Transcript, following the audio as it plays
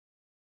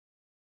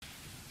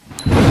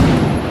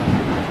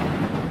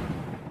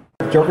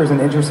Joker's an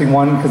interesting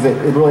one because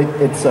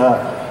it's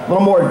a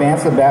little more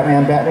advanced than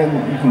Batman.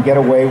 Batman, you can get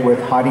away with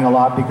hiding a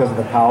lot because of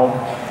the cowl.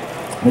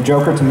 The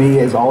Joker, to me,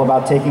 is all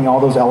about taking all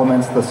those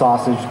elements, the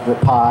sausage, the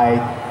pie,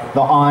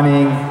 the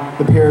awning,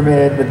 the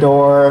pyramid, the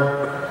door,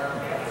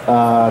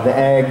 the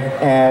egg,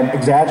 and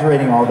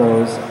exaggerating all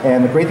those.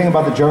 And the great thing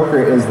about the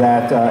Joker is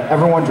that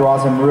everyone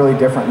draws him really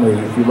differently.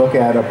 If you look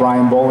at a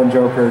Brian Boland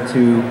Joker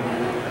to,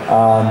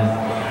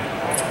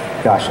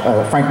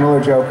 Frank Miller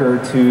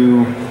Joker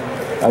to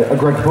a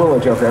Greg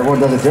Capullo Joker, everyone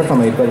does it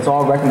differently, but it's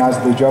all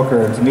recognizably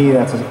Joker. And to me,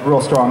 that's a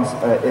real strong,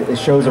 it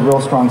shows a real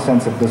strong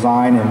sense of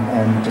design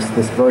and just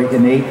this very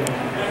innate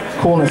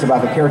coolness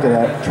about the character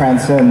that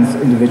transcends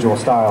individual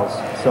styles.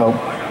 So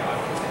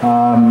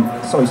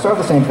you start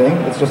with the same thing.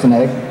 It's just an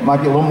egg.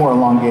 Might be a little more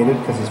elongated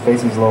because his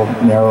face is a little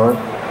narrower.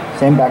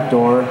 Same back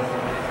door.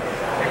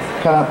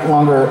 Kind of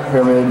longer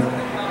pyramid.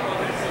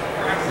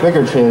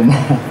 Bigger chin.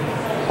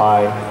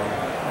 Pie.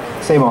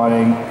 Same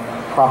awning.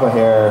 Crop of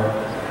hair.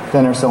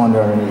 Thinner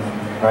cylinder underneath.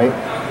 Right?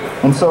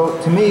 And so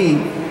to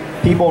me,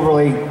 people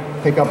really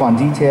pick up on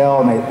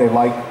detail and they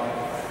like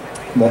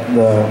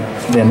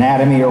the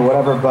anatomy or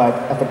whatever, but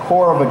at the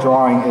core of a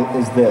drawing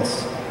is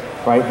this.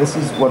 Right? This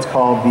is what's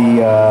called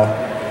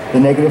the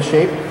negative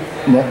shape,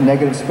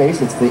 negative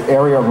space. It's the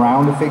area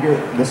around a figure.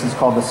 This is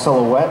called the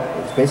silhouette.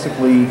 It's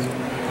basically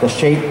the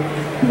shape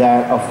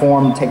that a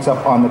form takes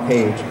up on the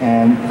page,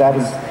 and that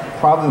is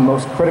probably the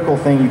most critical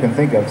thing you can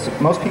think of. So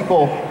most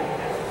people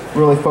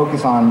really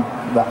focus on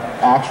the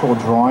actual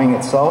drawing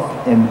itself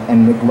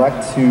and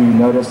neglect to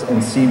notice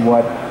and see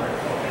what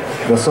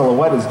the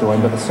silhouette is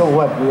doing, but the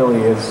silhouette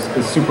really is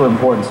super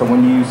important. So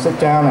when you sit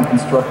down and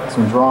construct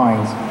some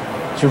drawings,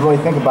 you should really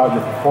think about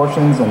your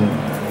proportions and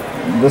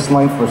this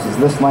length versus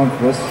this length,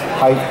 this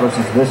height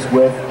versus this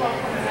width,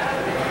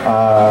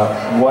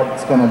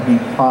 what's going to be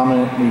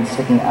prominently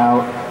sticking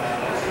out,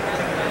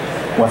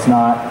 what's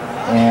not,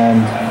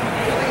 and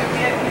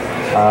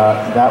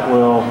that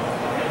will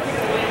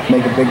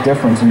make a big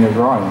difference in your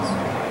drawings.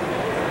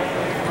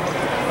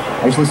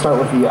 I usually start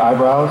with the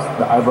eyebrows.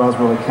 The eyebrows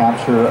really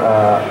capture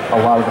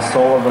a lot of the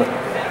soul of a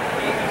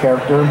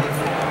character.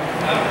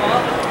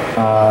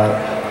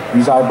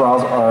 These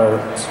eyebrows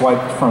are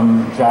swiped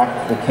from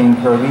Jack the King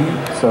Kirby.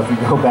 So if you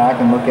go back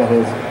and look at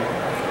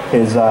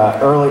his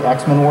early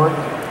X-Men work,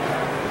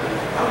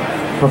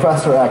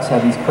 Professor X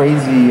had these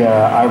crazy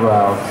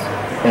eyebrows,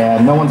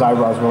 and no one's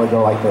eyebrows really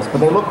go like this, but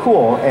they look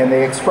cool and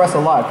they express a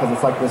lot because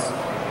it's like this,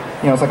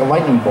 it's like a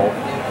lightning bolt.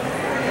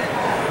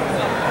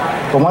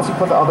 But once you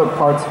put the other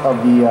parts of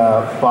the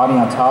body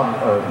on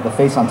top, or the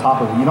face on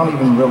top of it, you don't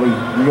even really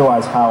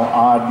realize how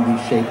oddly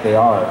shaped they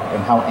are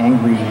and how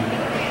angry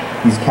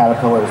these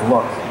caterpillars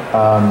look.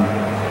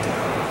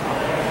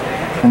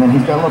 And then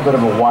he's got a little bit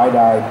of a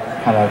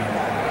wide-eyed kind of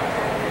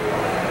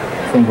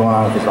thing going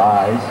on with his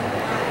eyes.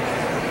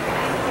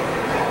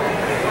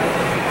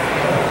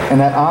 And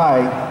that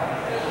eye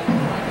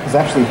is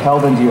actually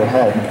held into your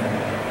head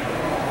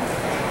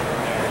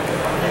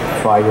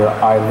by your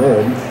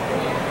eyelid.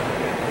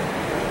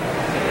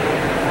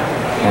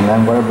 And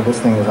then whatever this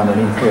thing is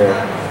underneath here.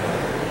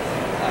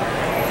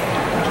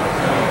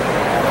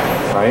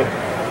 Right?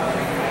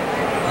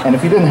 And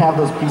if you didn't have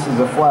those pieces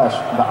of flesh,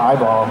 the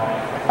eyeball,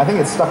 I think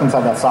it's stuck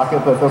inside that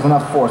socket, but if there's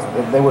enough force,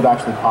 they would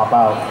actually pop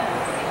out.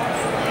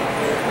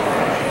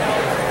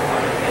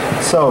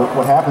 So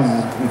what happens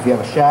is if you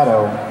have a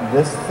shadow,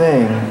 this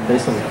thing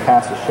basically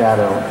casts a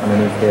shadow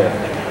underneath here.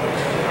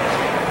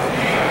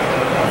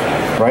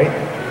 Right?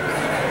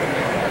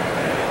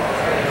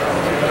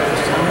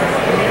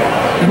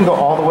 You can go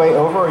all the way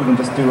over, or you can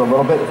just do a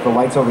little bit. If the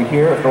light's over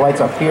here, if the light's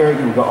up here, you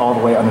can go all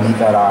the way underneath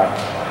that eye.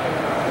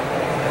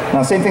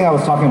 Now, same thing I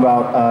was talking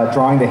about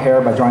drawing the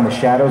hair by drawing the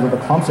shadows of the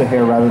clumps of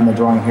hair rather than the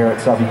drawing hair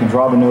itself. You can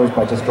draw the nose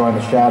by just drawing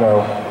the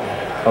shadow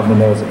of the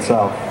nose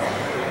itself.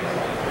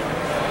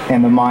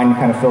 And the mind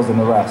kind of fills in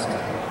the rest.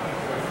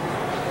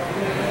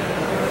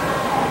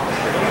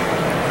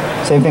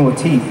 Same thing with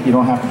teeth. You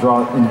don't have to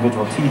draw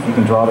individual teeth. You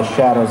can draw the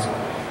shadows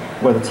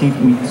where the teeth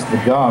meets the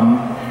gum.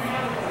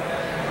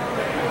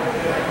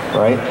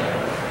 Right?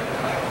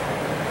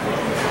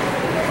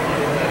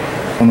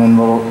 And then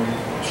little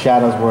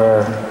shadows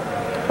where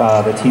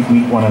the teeth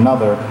meet one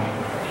another.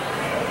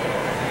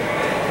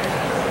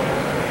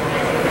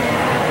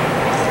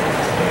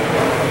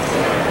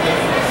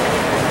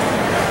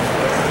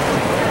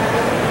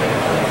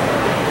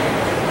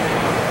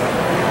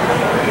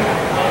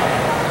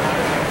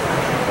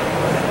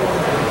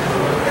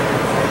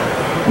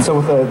 And so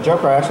with the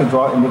Joker, I actually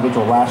draw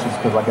individual lashes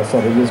because, like I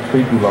said, it is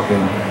creepy looking.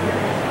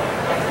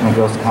 And it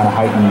goes to kind of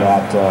heighten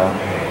that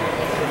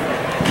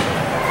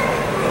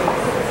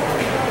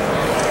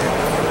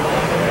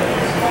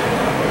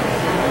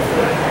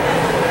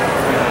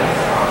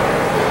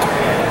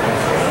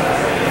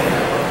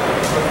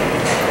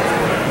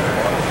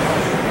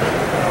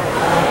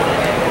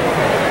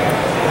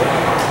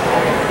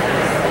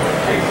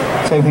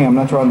same thing, I'm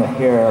not drawing the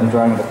hair, I'm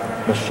drawing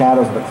the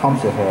shadows of the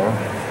clumps of hair.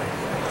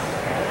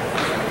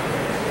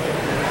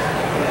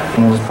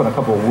 And then just put a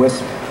couple of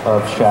wisps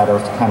of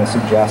shadows to kind of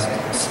suggest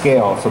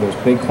scale. So there's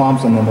big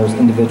clumps and then there's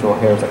individual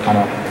hairs that kind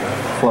of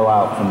flow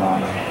out from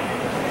that.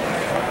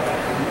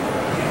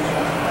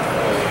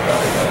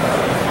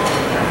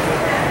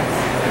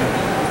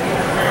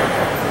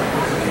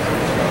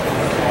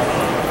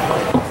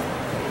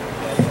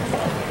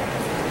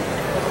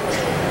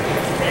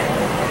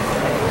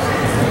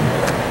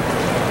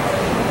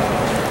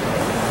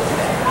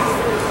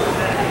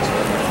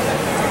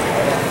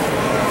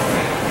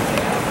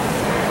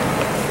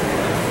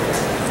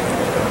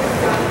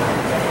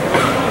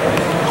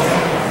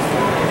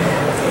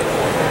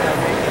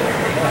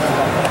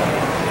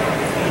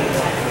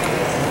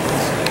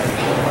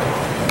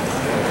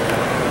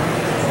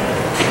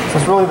 So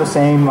it's really the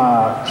same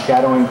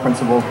shadowing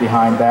principles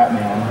behind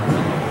Batman,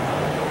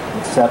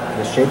 except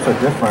the shapes are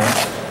different,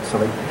 so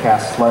they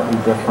cast slightly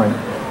different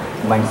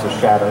lengths of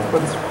shadows,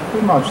 but it's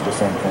pretty much the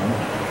same thing.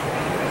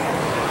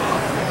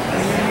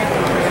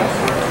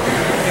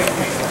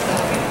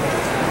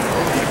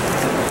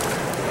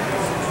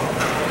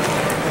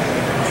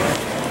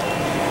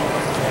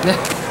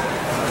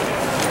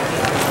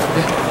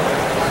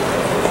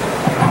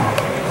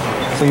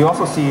 So you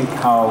also see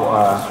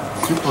how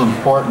super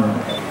important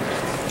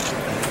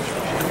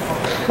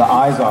the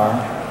eyes are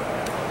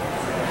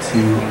to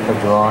a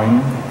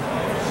drawing,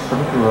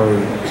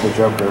 particularly the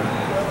Joker.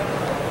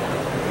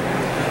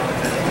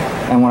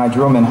 And when I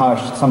drew him in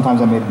Hush,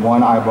 sometimes I made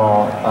one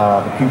eyeball,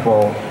 the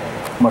pupil,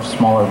 much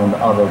smaller than the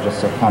other, just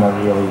to kind of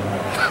really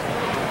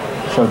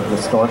show the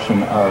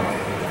distortion of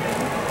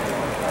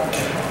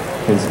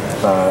his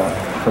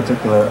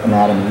particular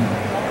anatomy.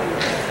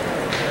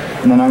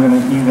 And then I'm going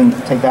to even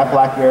take that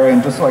black area,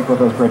 and just like with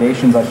those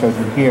gradations I showed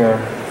you here,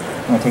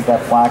 I'm going to take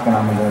that black and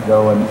I'm going to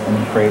go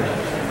and create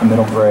a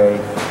middle gray,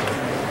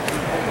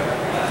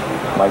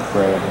 light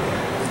gray.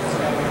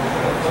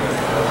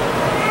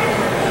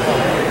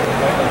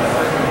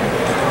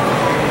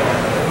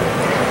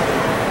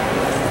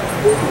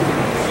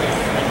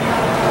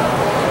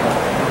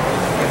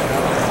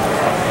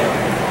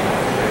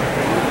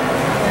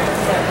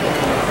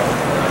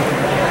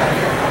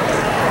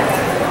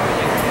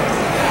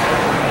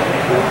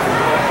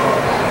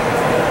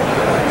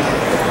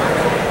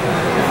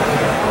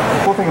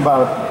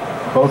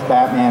 About both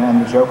Batman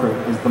and the Joker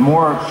is the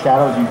more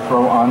shadows you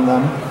throw on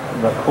them,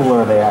 the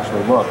cooler they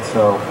actually look.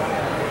 So,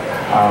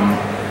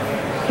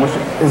 which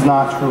is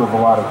not true of a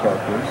lot of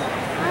characters.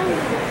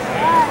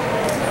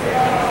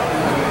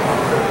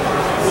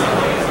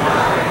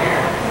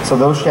 So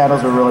those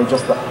shadows are really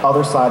just the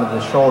other side of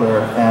the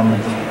shoulder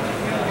and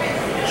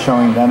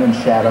showing them in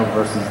shadow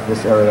versus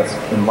this area that's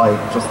in light,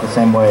 just the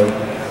same way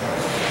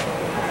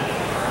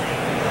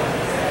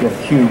you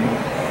have a cube,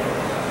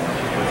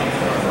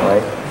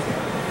 right?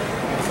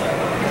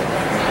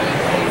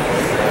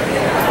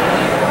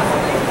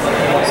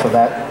 So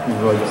that is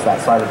really just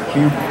that side of the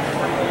cube.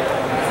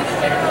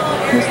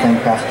 This thing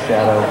casts a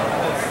shadow.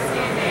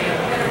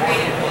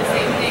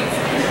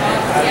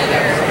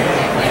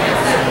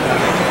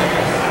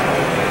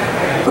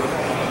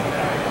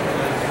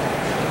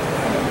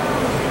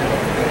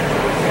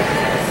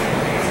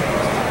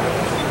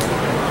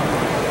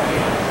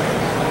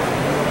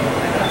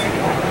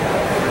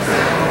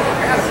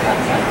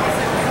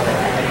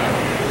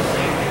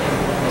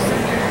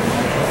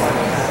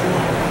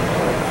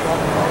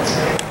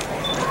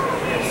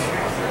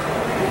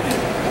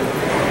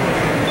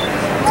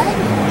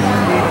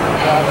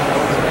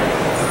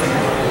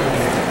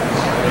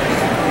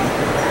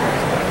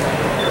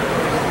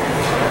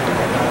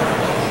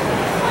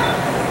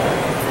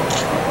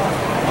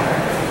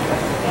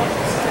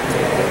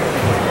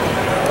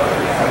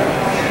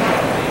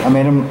 I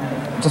made them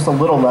just a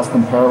little less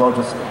than parallel,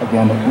 just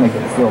again to make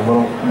it feel a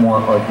little more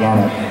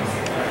organic.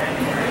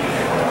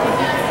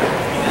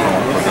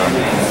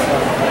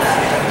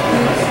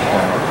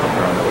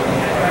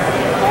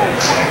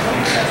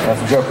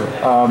 That's the Joker.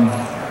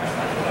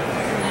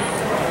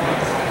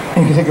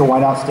 You can take your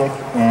whiteout stick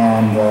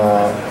and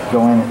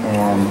go in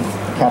and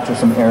capture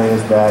some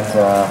areas that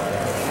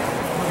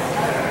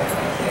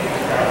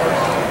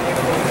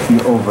you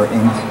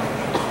over-inked.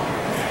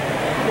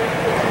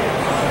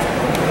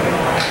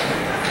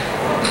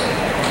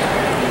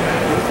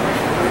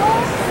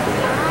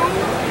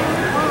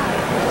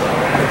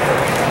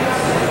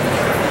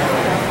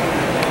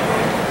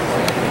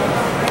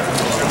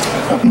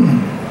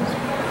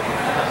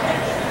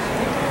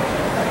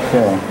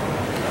 Okay.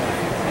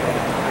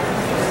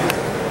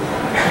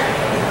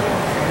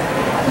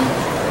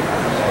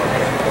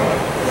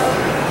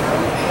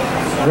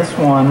 This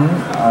one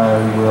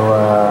I will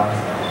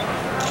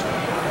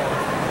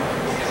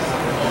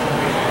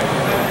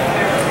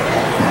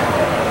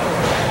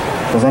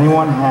does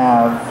anyone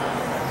have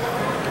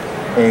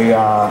a I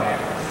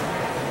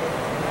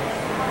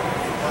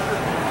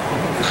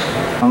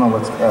don't know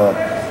what's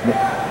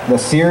the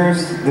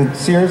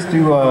Sears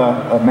do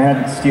a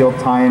Man of Steel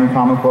tie-in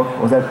comic book?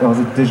 Was it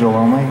digital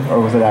only, or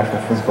was it actual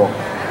physical?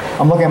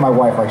 I'm looking at my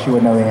wife like she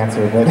would know the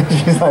answer, but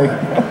she's like,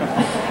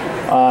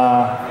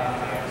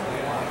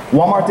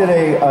 Walmart did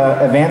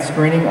a advanced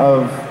screening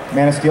of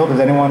Man of Steel. Does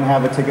anyone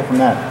have a ticket from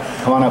that?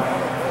 Come on up.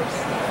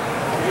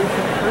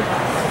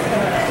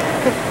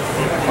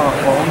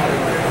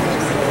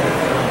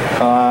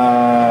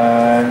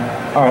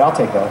 All right, I'll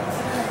take that.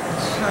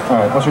 All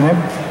right, what's your name?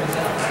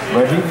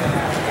 Reggie?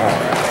 All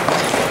right.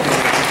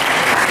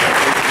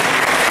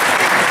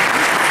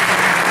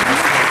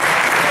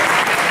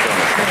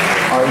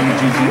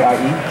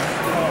 R-E-G-G-I-E?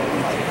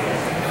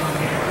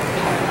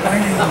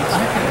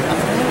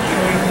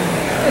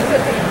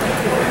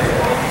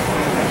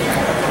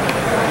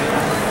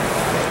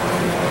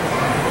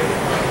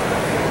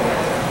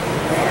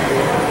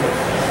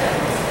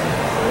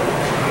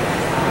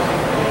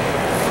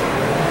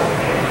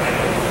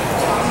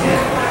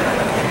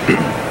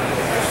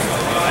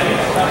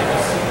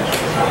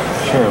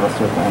 Sure, let's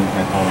do it at the end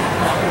here. Hold on.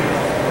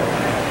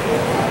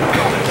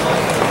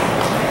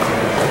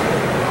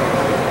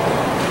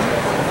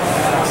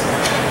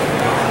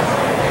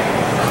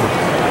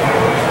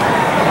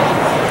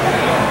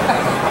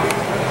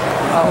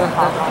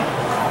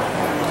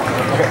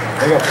 Okay,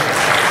 there you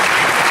go.